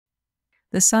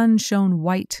The sun shone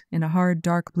white in a hard,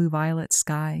 dark blue-violet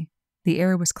sky. The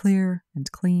air was clear and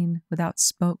clean, without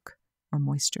smoke or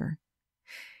moisture.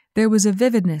 There was a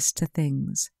vividness to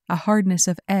things, a hardness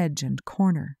of edge and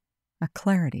corner, a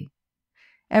clarity.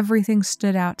 Everything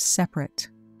stood out separate,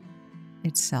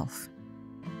 itself.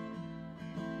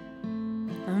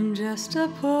 I'm just a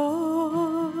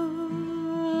poor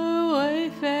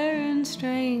wayfaring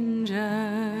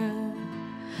stranger,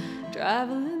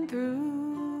 traveling through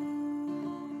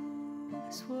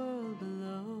this world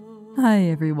below. Hi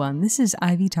everyone, this is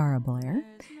Ivy Tara Blair,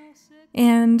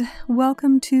 and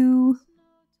welcome to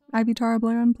Ivy Tara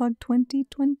Blair Unplugged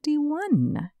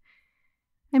 2021.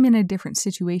 I'm in a different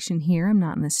situation here. I'm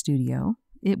not in the studio.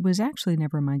 It was actually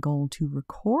never my goal to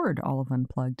record all of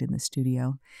Unplugged in the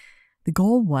studio. The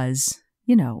goal was,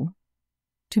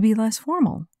 to be less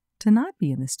formal, to not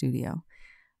be in the studio.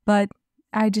 But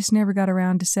I just never got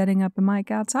around to setting up a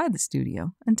mic outside the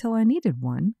studio until I needed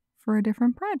one for a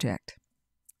different project.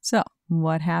 So,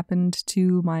 what happened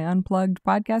to my Unplugged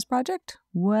podcast project?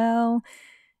 Well,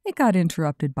 it got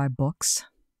interrupted by books.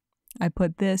 I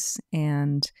put this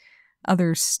and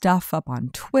other stuff up on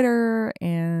Twitter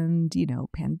and,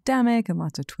 pandemic and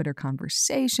lots of Twitter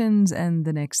conversations. And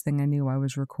the next thing I knew, I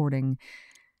was recording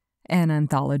an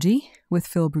anthology with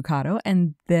Phil Brucato,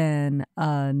 and then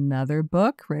another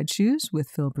book, Red Shoes, with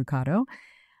Phil Brucato,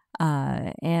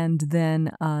 and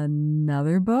then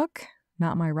another book,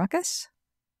 Not My Ruckus,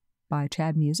 by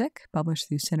Chad Music, published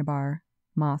through Cinnabar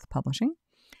Moth Publishing,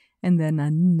 and then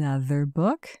another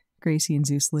book, Gracie and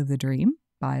Zeus Live the Dream,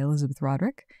 by Elizabeth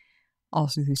Roderick,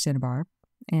 also through Cinnabar.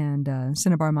 And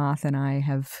Cinnabar Moth and I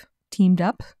have teamed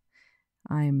up.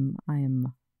 I'm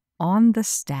on the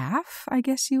staff, I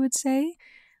guess you would say.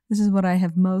 This is what I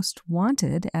have most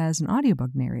wanted as an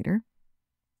audiobook narrator,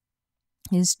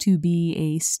 is to be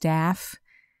a staff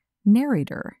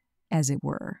narrator, as it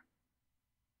were.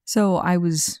 So I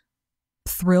was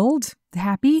thrilled,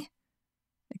 happy,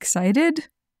 excited,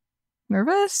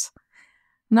 nervous.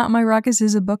 Not My Ruckus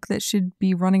is a book that should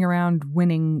be running around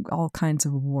winning all kinds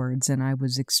of awards, and I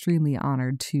was extremely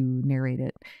honored to narrate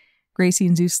it. Gracie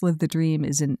and Zeus Live the Dream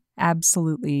is an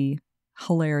absolutely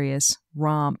hilarious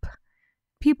romp.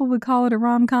 People would call it a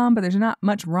rom-com, but there's not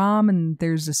much rom, and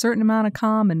there's a certain amount of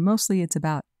com, and mostly it's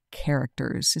about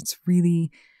characters. It's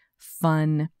really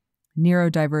fun,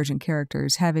 neurodivergent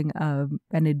characters having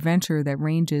an adventure that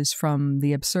ranges from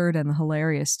the absurd and the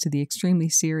hilarious to the extremely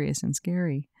serious and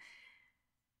scary.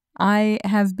 I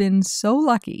have been so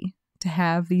lucky to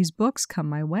have these books come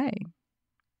my way.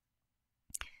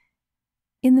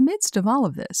 In the midst of all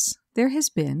of this, there has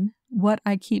been what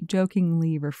I keep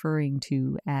jokingly referring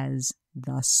to as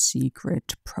the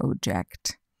secret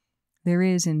project. There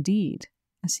is indeed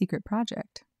a secret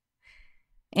project.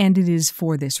 And it is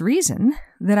for this reason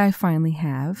that I finally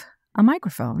have a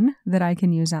microphone that I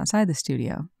can use outside the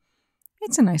studio.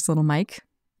 It's a nice little mic.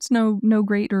 It's no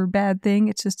great or bad thing.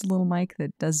 It's just a little mic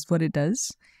that does what it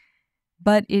does.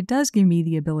 But it does give me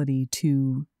the ability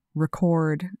to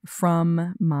record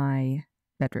from my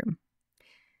bedroom.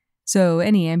 So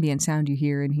any ambient sound you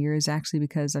hear in here is actually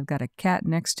because I've got a cat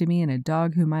next to me and a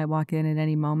dog who might walk in at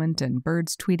any moment and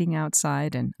birds tweeting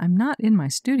outside. And I'm not in my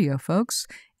studio, folks.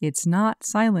 It's not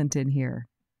silent in here.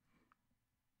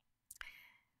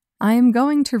 I am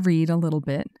going to read a little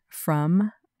bit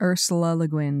from Ursula le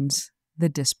Guin's The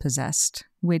Dispossessed,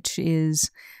 which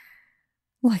is,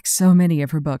 like so many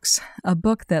of her books, a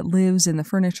book that lives in the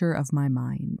furniture of my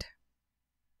mind.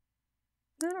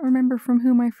 I don't remember from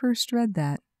whom I first read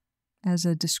that as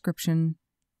a description.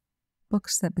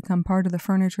 Books that become part of the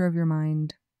furniture of your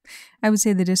mind. I would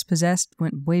say The Dispossessed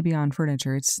went way beyond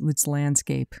furniture. It's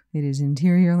landscape. It is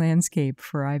interior landscape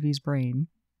for Ivy's brain.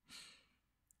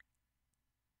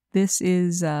 This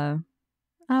is about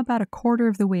a quarter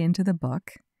of the way into the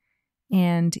book.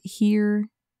 And here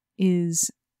is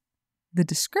the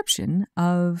description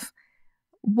of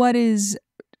what is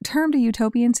termed a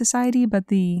utopian society, but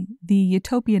the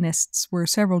utopianists were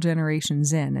several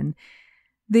generations in, and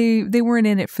they weren't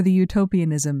in it for the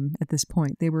utopianism at this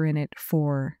point. They were in it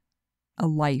for a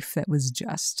life that was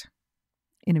just,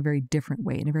 in a very different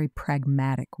way, in a very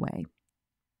pragmatic way.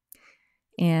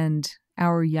 And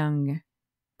our young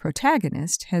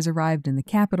protagonist has arrived in the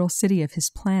capital city of his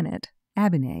planet,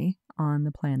 Abinay, on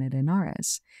the planet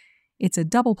Inaris. It's a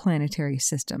double planetary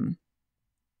system.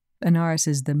 Inaris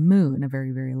is the moon, a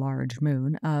very, very large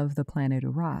moon, of the planet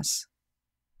Uras.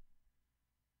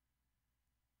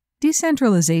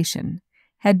 Decentralization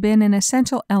had been an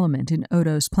essential element in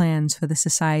Odo's plans for the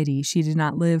society she did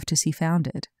not live to see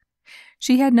founded.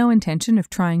 She had no intention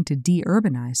of trying to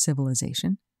de-urbanize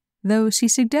civilization. though she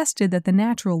suggested that the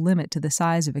natural limit to the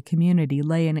size of a community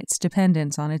lay in its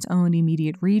dependence on its own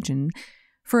immediate region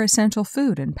for essential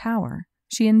food and power.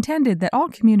 She intended that all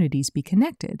communities be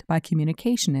connected by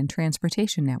communication and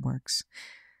transportation networks,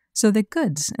 so that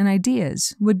goods and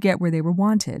ideas would get where they were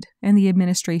wanted, and the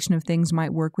administration of things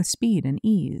might work with speed and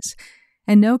ease,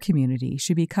 and no community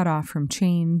should be cut off from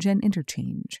change and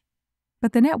interchange.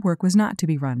 But the network was not to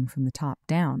be run from the top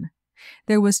down.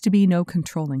 There was to be no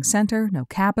controlling center, no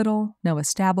capital, no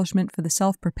establishment for the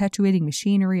self-perpetuating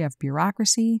machinery of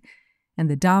bureaucracy, and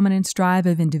the dominance drive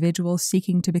of individuals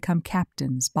seeking to become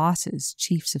captains, bosses,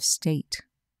 chiefs of state.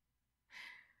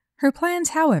 Her plans,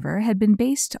 however, had been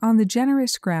based on the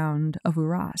generous ground of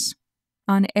Uras.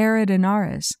 On arid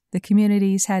Anaris, the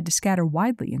communities had to scatter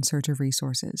widely in search of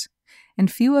resources, and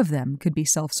few of them could be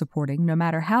self-supporting no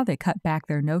matter how they cut back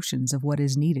their notions of what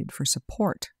is needed for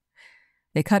support.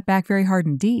 They cut back very hard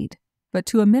indeed, but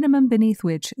to a minimum beneath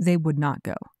which they would not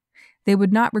go. They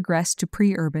would not regress to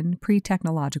pre-urban,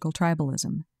 pre-technological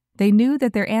tribalism. They knew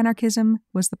that their anarchism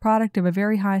was the product of a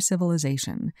very high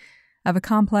civilization, of a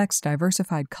complex,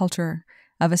 diversified culture,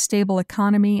 of a stable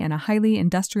economy and a highly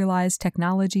industrialized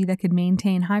technology that could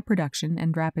maintain high production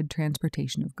and rapid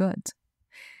transportation of goods.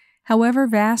 However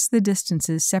vast the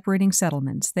distances separating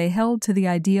settlements, they held to the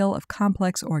ideal of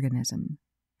complex organism.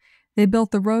 They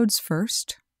built the roads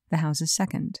first, the houses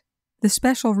second. The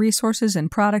special resources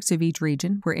and products of each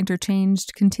region were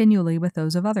interchanged continually with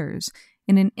those of others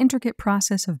in an intricate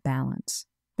process of balance,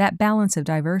 that balance of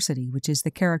diversity which is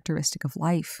the characteristic of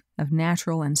life, of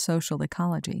natural and social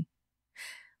ecology.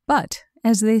 But,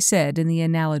 as they said in the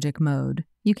analogic mode,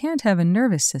 you can't have a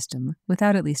nervous system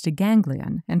without at least a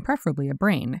ganglion, and preferably a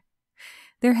brain.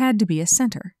 There had to be a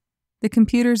center. The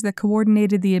computers that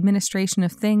coordinated the administration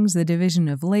of things, the division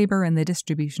of labor, and the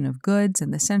distribution of goods,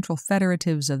 and the central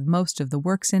federatives of most of the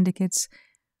work syndicates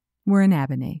were in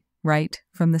Abinay, right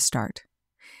from the start.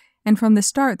 And from the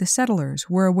start, the settlers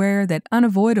were aware that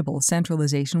unavoidable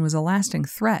centralization was a lasting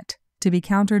threat to be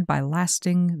countered by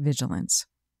lasting vigilance.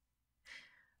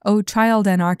 O child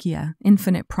anarchia,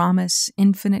 infinite promise,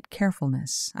 infinite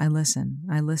carefulness, I listen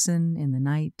in the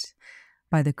night,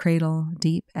 by the cradle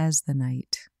deep as the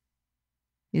night.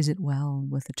 Is it well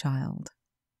with the child?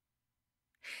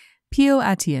 Pio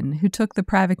Atian, who took the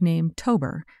Pravic name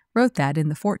Tober, wrote that in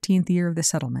the 14th year of the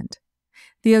settlement.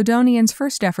 The Odonians'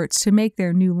 first efforts to make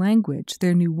their new language,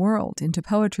 their new world, into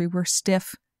poetry were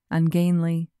stiff,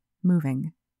 ungainly,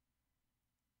 moving.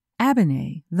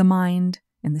 Abinay, the mind,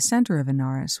 in the center of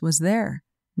Anaris, was there,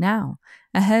 now,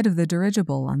 ahead of the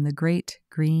dirigible on the great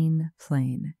green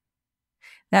plain.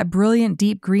 That brilliant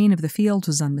deep green of the fields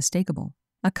was unmistakable,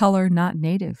 a color not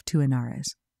native to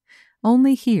Anaris.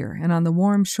 Only here and on the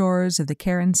warm shores of the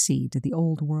Karen Sea did the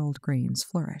old world grains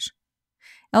flourish.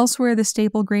 Elsewhere the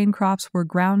staple grain crops were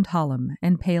ground halum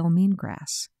and pale mean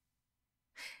grass.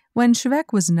 When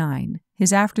Shvek was 9,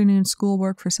 his afternoon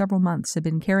schoolwork for several months had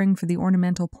been caring for the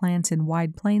ornamental plants in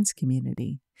Wide Plains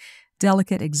community,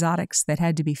 delicate exotics that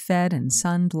had to be fed and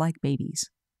sunned like babies.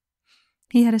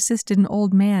 He had assisted an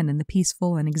old man in the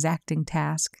peaceful and exacting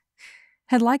task,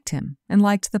 had liked him and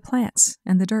liked the plants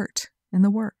and the dirt and the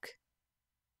work.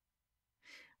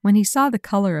 When he saw the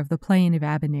color of the plain of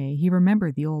Abinay, he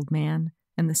remembered the old man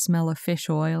and the smell of fish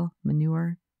oil,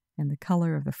 manure, and the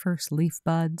color of the first leaf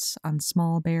buds on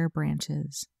small bare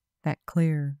branches, that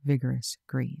clear, vigorous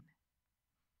green.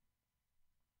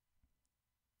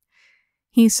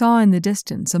 He saw in the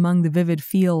distance among the vivid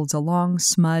fields a long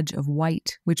smudge of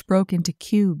white which broke into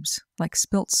cubes like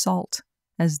spilt salt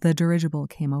as the dirigible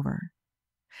came over.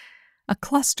 A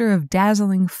cluster of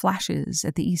dazzling flashes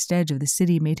at the east edge of the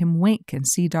city made him wink and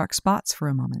see dark spots for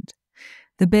a moment,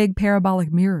 the big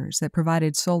parabolic mirrors that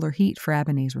provided solar heat for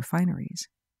Abinay's refineries.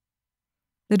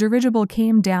 The dirigible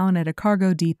came down at a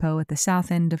cargo depot at the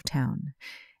south end of town,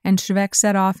 and Shvek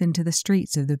set off into the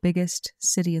streets of the biggest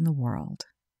city in the world.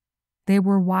 They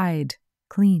were wide,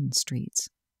 clean streets.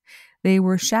 They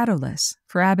were shadowless,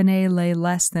 for Abinay lay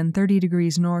less than 30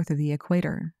 degrees north of the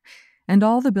equator, and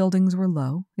all the buildings were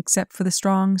low, except for the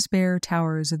strong, spare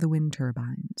towers of the wind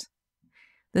turbines.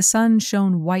 The sun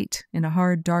shone white in a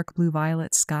hard, dark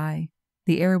blue-violet sky.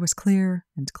 The air was clear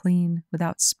and clean,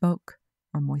 without smoke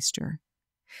or moisture.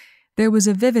 There was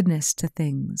a vividness to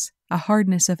things, a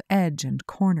hardness of edge and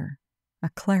corner, a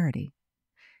clarity.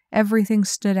 Everything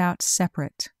stood out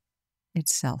separate,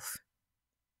 itself.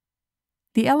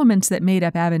 The elements that made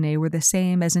up Abinay were the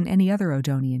same as in any other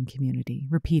Odonian community,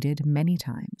 repeated many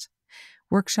times.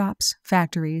 Workshops,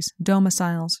 factories,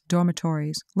 domiciles,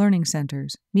 dormitories, learning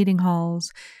centers, meeting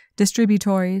halls,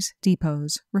 distributories,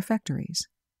 depots, refectories.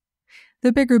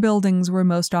 The bigger buildings were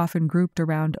most often grouped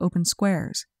around open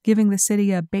squares, giving the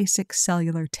city a basic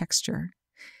cellular texture.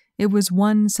 It was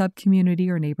one sub-community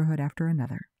or neighborhood after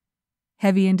another.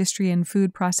 Heavy industry and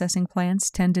food processing plants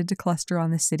tended to cluster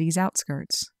on the city's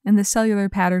outskirts, and the cellular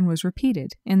pattern was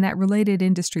repeated in that related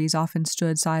industries often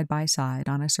stood side by side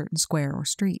on a certain square or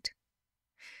street.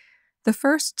 The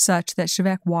first such that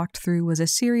Chevek walked through was a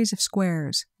series of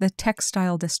squares, the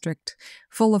textile district,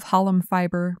 full of Hallam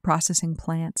fiber processing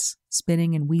plants,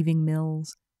 spinning and weaving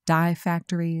mills, dye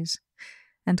factories,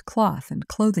 and cloth and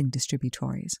clothing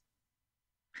distributors.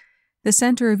 The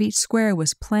center of each square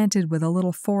was planted with a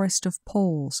little forest of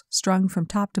poles strung from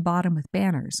top to bottom with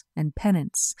banners and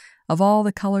pennants of all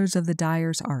the colors of the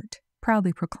dyer's art,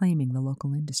 proudly proclaiming the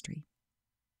local industry.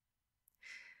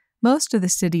 Most of the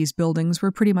city's buildings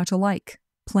were pretty much alike,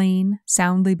 plain,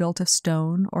 soundly built of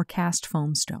stone or cast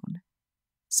foam stone.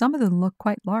 Some of them looked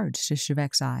quite large to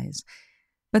Chevek's eyes,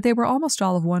 but they were almost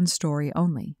all of one story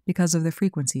only because of the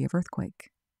frequency of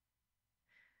earthquake.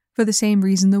 For the same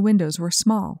reason, the windows were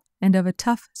small and of a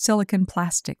tough silicon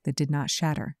plastic that did not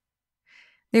shatter.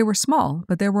 They were small,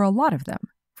 but there were a lot of them,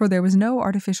 for there was no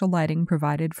artificial lighting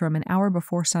provided from an hour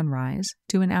before sunrise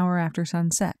to an hour after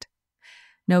sunset.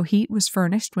 No heat was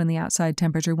furnished when the outside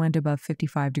temperature went above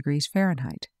 55 degrees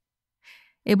Fahrenheit.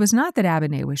 It was not that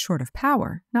Abinay was short of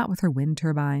power, not with her wind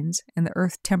turbines and the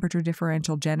earth temperature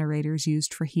differential generators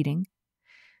used for heating,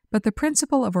 but the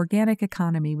principle of organic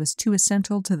economy was too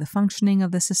essential to the functioning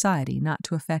of the society not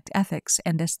to affect ethics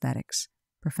and aesthetics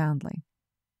profoundly.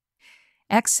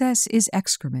 Excess is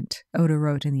excrement, Oda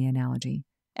wrote in the analogy.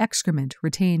 Excrement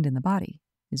retained in the body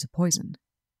is a poison.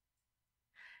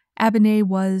 Abinay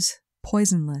was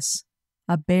poisonless,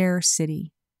 a bare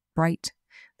city, bright,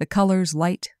 the colors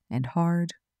light and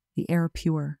hard, the air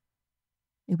pure.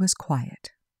 It was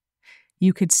quiet.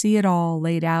 You could see it all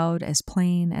laid out as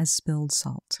plain as spilled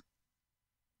salt.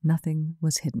 Nothing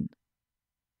was hidden.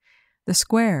 The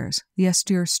squares, the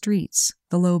austere streets,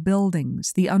 the low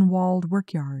buildings, the unwalled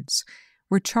workyards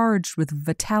were charged with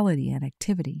vitality and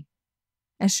activity.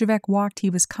 As Chevek walked, he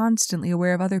was constantly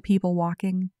aware of other people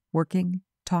walking, working,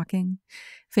 talking,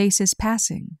 faces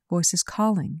passing, voices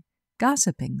calling,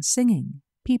 gossiping, singing,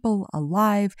 people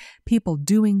alive, people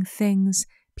doing things,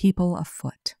 people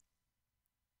afoot.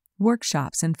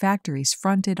 Workshops and factories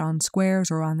fronted on squares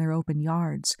or on their open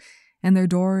yards, and their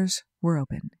doors were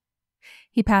open.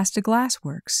 He passed a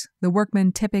glassworks, the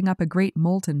workmen tipping up a great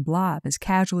molten blob as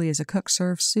casually as a cook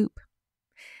serves soup.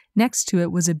 Next to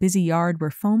it was a busy yard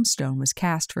where foam stone was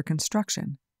cast for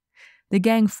construction. The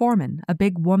gang foreman, a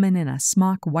big woman in a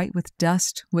smock white with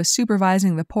dust, was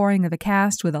supervising the pouring of the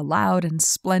cast with a loud and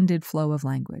splendid flow of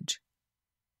language.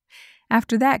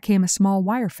 After that came a small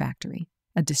wire factory,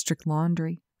 a district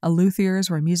laundry, a luthier's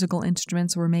where musical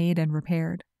instruments were made and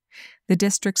repaired, the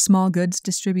district's small goods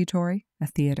distributory, a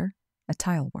theater, a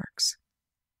tile works.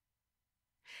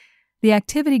 The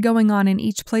activity going on in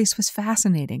each place was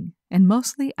fascinating and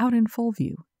mostly out in full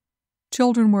view.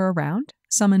 Children were around,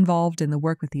 some involved in the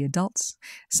work with the adults,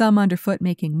 some underfoot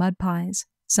making mud pies,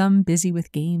 some busy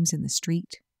with games in the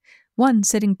street, one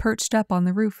sitting perched up on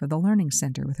the roof of the learning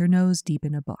center with her nose deep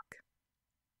in a book.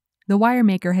 The wire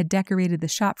maker had decorated the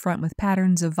shop front with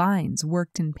patterns of vines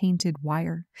worked in painted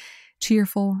wire,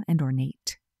 cheerful and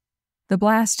ornate. The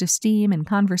blast of steam and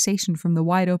conversation from the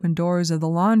wide-open doors of the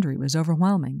laundry was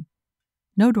overwhelming.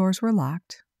 No doors were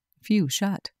locked, few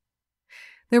shut.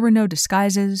 There were no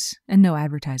disguises and no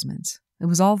advertisements. It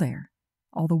was all there,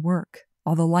 all the work,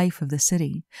 all the life of the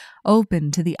city,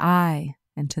 open to the eye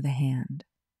and to the hand.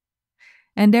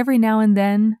 And every now and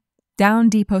then, down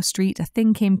Depot Street, a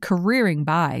thing came careering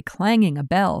by, clanging a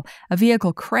bell, a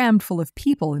vehicle crammed full of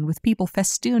people and with people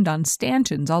festooned on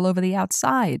stanchions all over the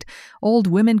outside, old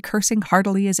women cursing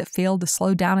heartily as it failed to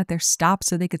slow down at their stop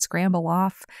so they could scramble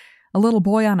off, a little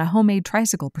boy on a homemade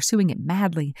tricycle pursuing it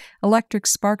madly, electric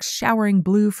sparks showering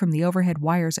blue from the overhead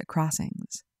wires at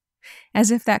crossings. As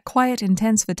if that quiet,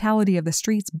 intense vitality of the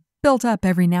streets built up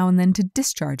every now and then to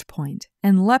discharge point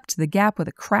and leapt the gap with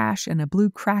a crash and a blue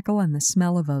crackle and the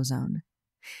smell of ozone.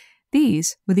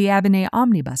 These were the Abinay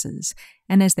omnibuses,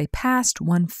 and as they passed,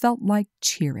 one felt like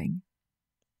cheering.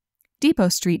 Depot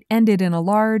Street ended in a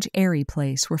large, airy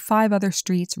place where 5 other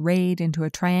streets rayed into a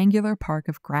triangular park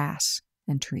of grass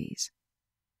and trees.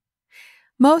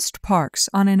 Most parks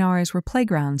on Inares were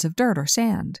playgrounds of dirt or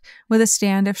sand, with a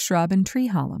stand of shrub and tree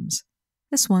columns.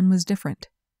 This one was different.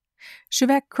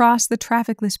 Chevek crossed the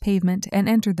trafficless pavement and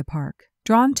entered the park,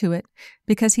 drawn to it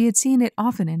because he had seen it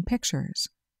often in pictures,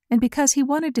 and because he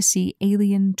wanted to see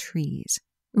alien trees,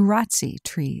 Uratsi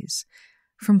trees,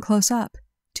 from close up,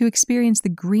 to experience the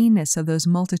greenness of those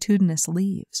multitudinous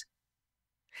leaves.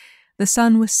 The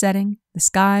sun was setting, the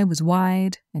sky was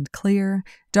wide and clear,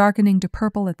 darkening to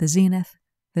purple at the zenith,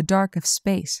 the dark of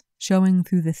space showing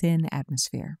through the thin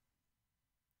atmosphere.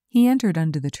 He entered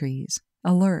under the trees,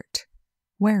 alert,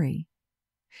 wary.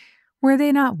 Were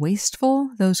they not wasteful,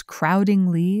 those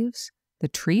crowding leaves? The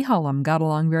tree hullum got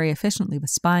along very efficiently with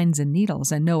spines and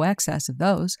needles, and no excess of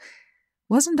those.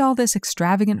 Wasn't all this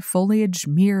extravagant foliage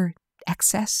mere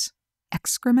excess,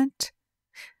 excrement?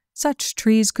 Such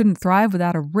trees couldn't thrive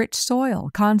without a rich soil,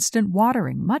 constant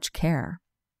watering, much care.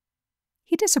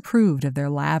 He disapproved of their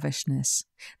lavishness,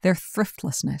 their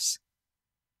thriftlessness.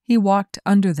 He walked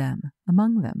under them,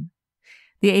 among them.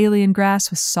 The alien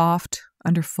grass was soft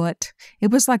underfoot.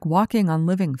 It was like walking on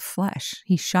living flesh.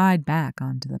 He shied back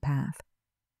onto the path.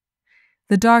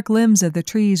 The dark limbs of the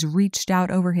trees reached out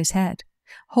over his head,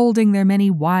 holding their many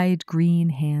wide green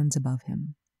hands above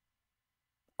him.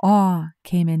 Awe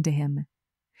came into him.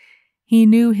 He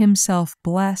knew himself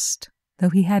blessed,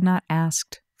 though he had not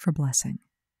asked for blessing.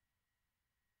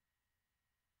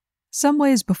 Some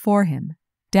ways before him,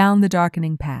 down the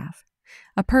darkening path,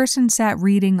 a person sat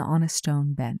reading on a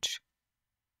stone bench.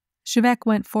 Shevek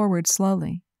went forward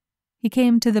slowly. He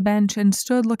came to the bench and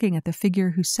stood looking at the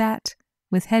figure who sat,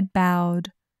 with head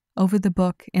bowed, over the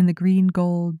book in the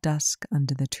green-gold dusk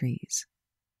under the trees.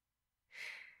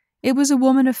 It was a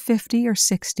woman of 50 or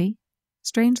 60,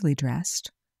 strangely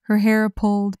dressed, her hair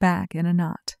pulled back in a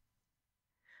knot.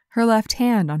 Her left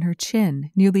hand on her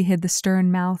chin nearly hid the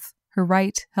stern mouth, her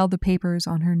right held the papers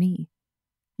on her knee.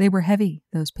 They were heavy,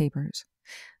 those papers.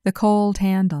 The cold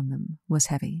hand on them was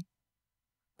heavy.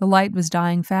 The light was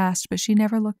dying fast, but she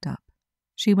never looked up.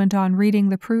 She went on reading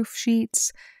the proof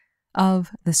sheets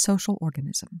of The Social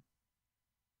Organism.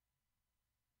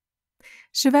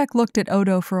 Shevek looked at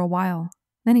Odo for a while.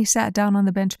 Then he sat down on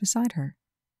the bench beside her.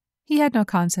 He had no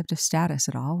concept of status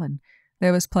at all, and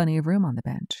there was plenty of room on the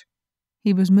bench.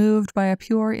 He was moved by a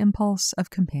pure impulse of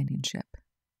companionship.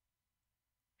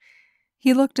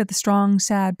 He looked at the strong,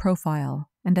 sad profile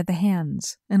and at the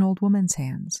hands, an old woman's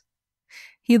hands.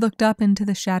 He looked up into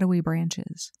the shadowy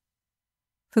branches.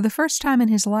 For the first time in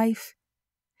his life,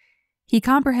 he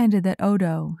comprehended that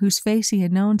Odo, whose face he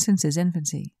had known since his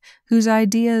infancy, whose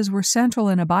ideas were central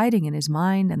and abiding in his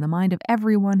mind and the mind of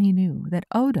everyone he knew, that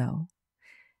Odo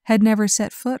had never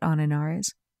set foot on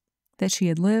Inares, that she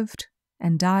had lived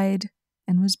and died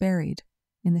and was buried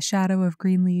in the shadow of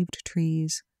green-leaved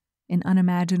trees, in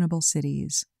unimaginable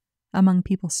cities, among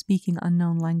people speaking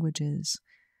unknown languages,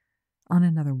 on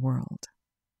another world.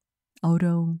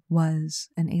 Odo was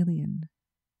an alien,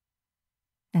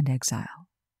 and exile.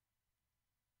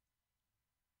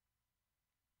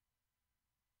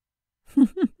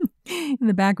 In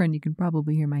the background, you can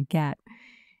probably hear my cat.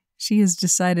 She has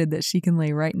decided that she can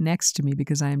lay right next to me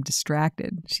because I am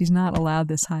distracted. She's not allowed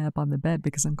this high up on the bed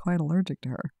because I'm quite allergic to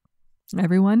her.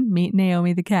 Everyone, meet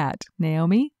Naomi the cat.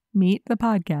 Naomi, meet the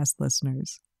podcast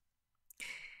listeners.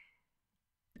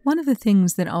 One of the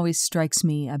things that always strikes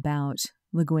me about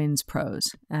Le Guin's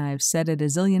prose, I've said it a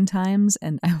zillion times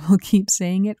and I will keep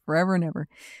saying it forever and ever.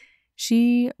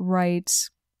 She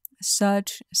writes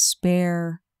such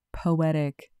spare,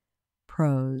 poetic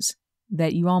prose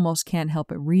that you almost can't help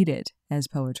but read it as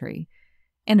poetry.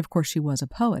 And of course she was a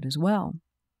poet as well.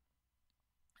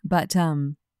 But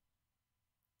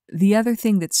the other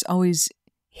thing that's always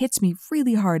hits me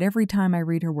really hard every time I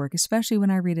read her work, especially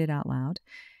when I read it out loud,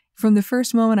 from the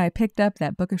first moment I picked up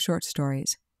that book of short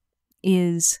stories,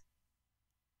 is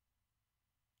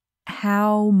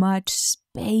how much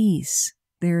space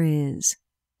there is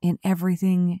in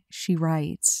everything she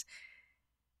writes.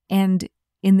 And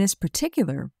in this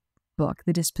particular book,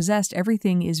 The Dispossessed,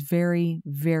 everything is very,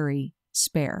 very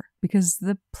spare because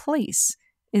the place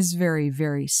is very,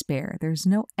 very spare. There's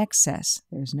no excess.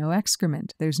 There's no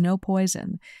excrement. There's no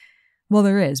poison. Well,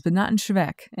 there is, but not in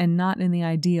Shevek and not in the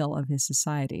ideal of his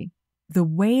society. The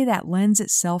way that lends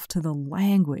itself to the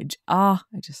language, I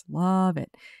just love it.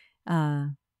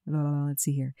 Let's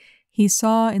see here. He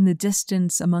saw in the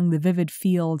distance among the vivid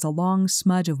fields a long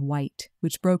smudge of white,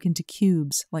 which broke into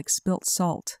cubes like spilt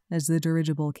salt as the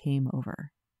dirigible came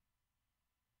over.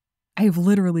 I have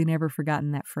literally never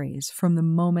forgotten that phrase. From the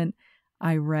moment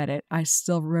I read it, I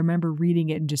still remember reading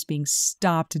it and just being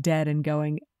stopped dead and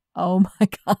going, oh my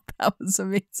God, that was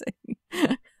amazing.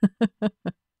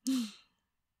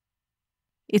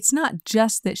 It's not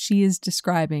just that she is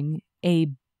describing a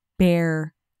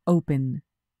bare, open,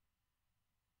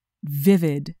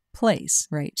 vivid place,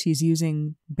 right? She's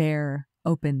using bare,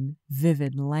 open,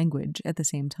 vivid language at the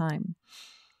same time.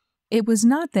 It was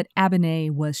not that Abinay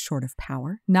was short of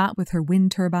power, not with her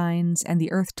wind turbines and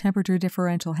the earth temperature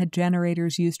differential had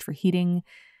generators used for heating,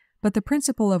 But the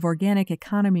principle of organic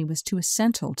economy was too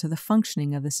essential to the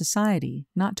functioning of the society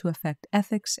not to affect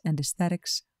ethics and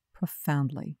aesthetics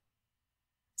profoundly.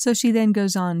 So she then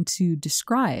goes on to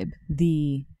describe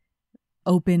the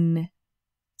open,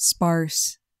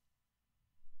 sparse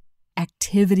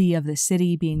activity of the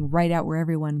city being right out where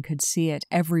everyone could see it,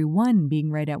 everyone being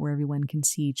right out where everyone can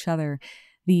see each other,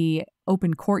 the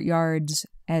open courtyards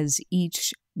as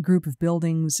each group of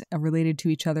buildings related to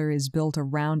each other is built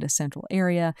around a central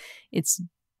area.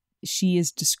 She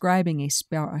is describing a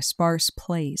sparse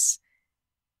place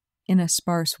in a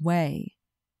sparse way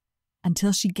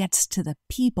until she gets to the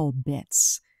people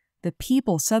bits. The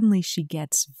people, suddenly she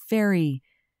gets very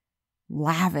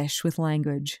lavish with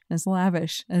language, as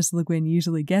lavish as Le Guin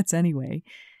usually gets anyway.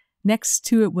 Next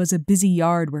to it was a busy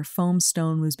yard where foam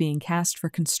stone was being cast for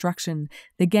construction.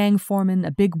 The gang foreman,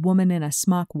 a big woman in a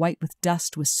smock white with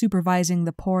dust, was supervising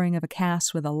the pouring of a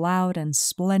cast with a loud and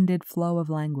splendid flow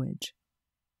of language.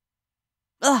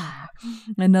 Ah!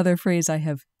 Another phrase I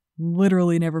have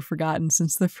literally never forgotten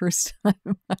since the first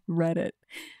time I read it.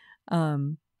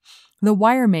 The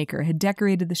wire maker had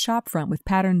decorated the shop front with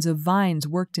patterns of vines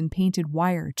worked in painted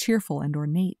wire, cheerful and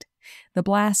ornate. The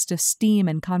blast of steam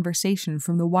and conversation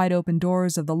from the wide-open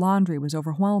doors of the laundry was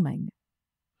overwhelming.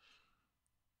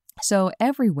 So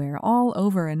everywhere, all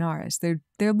over Inaris,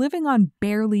 they're living on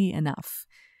barely enough.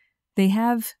 They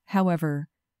have, however,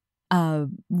 a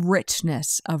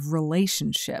richness of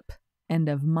relationship and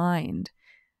of mind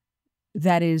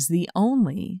that is the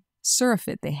only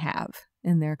surrogate they have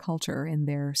in their culture, in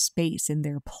their space, in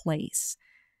their place.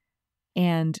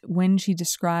 And when she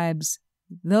describes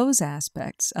those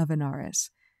aspects of Inaris,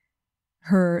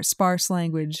 her sparse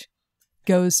language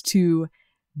goes to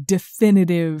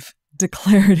definitive,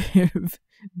 declarative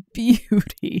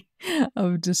beauty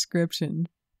of description.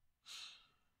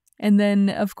 And then,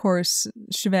 of course,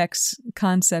 Chevec's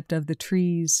concept of the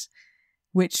trees,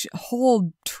 which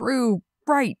hold true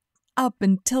right up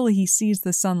until he sees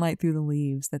the sunlight through the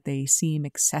leaves, that they seem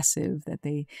excessive, that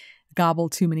they gobble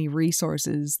too many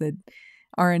resources, that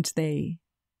aren't they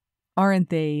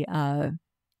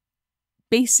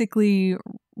basically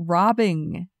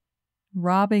robbing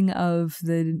of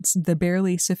the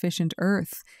barely sufficient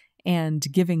earth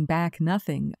and giving back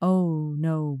nothing? Oh,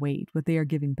 no, wait, what they are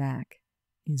giving back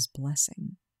is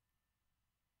blessing.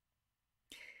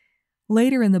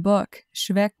 Later in the book,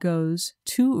 Chevec goes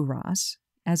to Uras.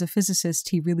 As a physicist,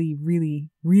 he really,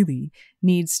 really, really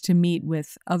needs to meet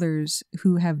with others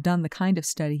who have done the kind of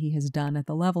study he has done at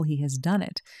the level he has done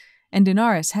it. And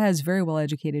Inaris has very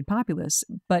well-educated populace,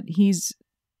 but he's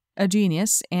a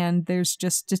genius, and there's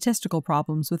just statistical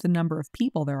problems with the number of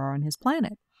people there are on his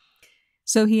planet.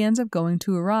 So he ends up going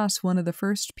to Uras, one of the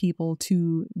first people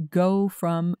to go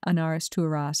from Inaris to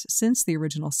Uras since the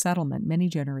original settlement many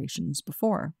generations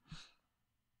before.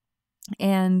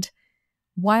 And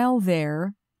while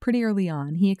there, pretty early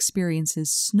on, he experiences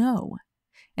snow.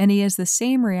 And he has the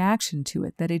same reaction to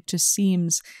it, that it just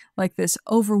seems like this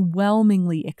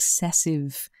overwhelmingly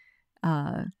excessive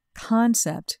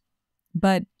concept.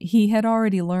 But he had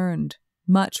already learned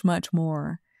much, much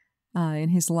more in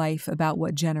his life about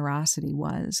what generosity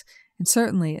was. And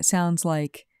certainly it sounds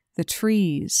like the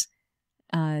trees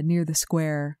near the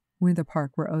square, near the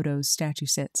park where Odo's statue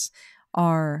sits,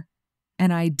 are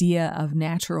an idea of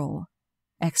natural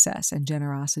excess and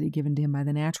generosity given to him by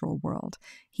the natural world.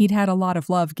 He'd had a lot of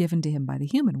love given to him by the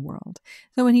human world.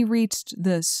 So when he reached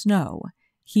the snow,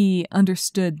 he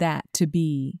understood that to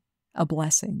be a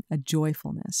blessing, a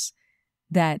joyfulness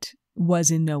that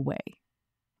was in no way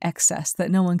excess,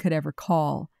 that no one could ever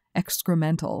call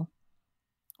excremental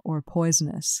or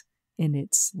poisonous in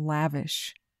its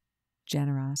lavish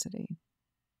generosity.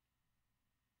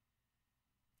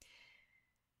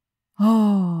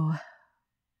 Oh,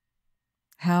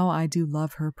 how I do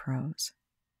love her prose.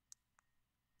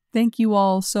 Thank you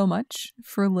all so much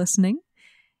for listening,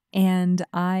 and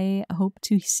I hope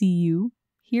to see you,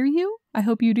 hear you. I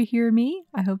hope you to hear me.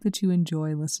 I hope that you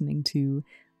enjoy listening to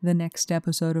the next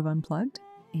episode of Unplugged,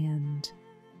 and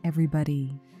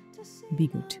everybody be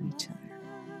good to each other.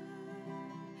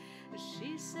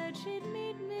 She said she'd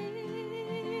meet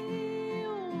me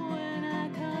when I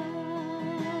come.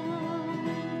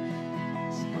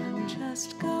 So I'm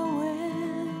just going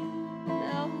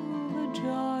over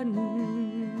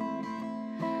Jordan.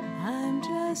 I'm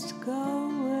just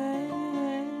going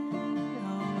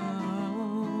alone.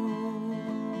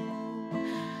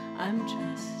 I'm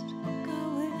just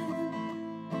going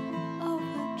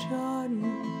over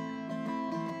Jordan.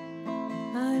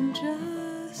 I'm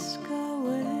just going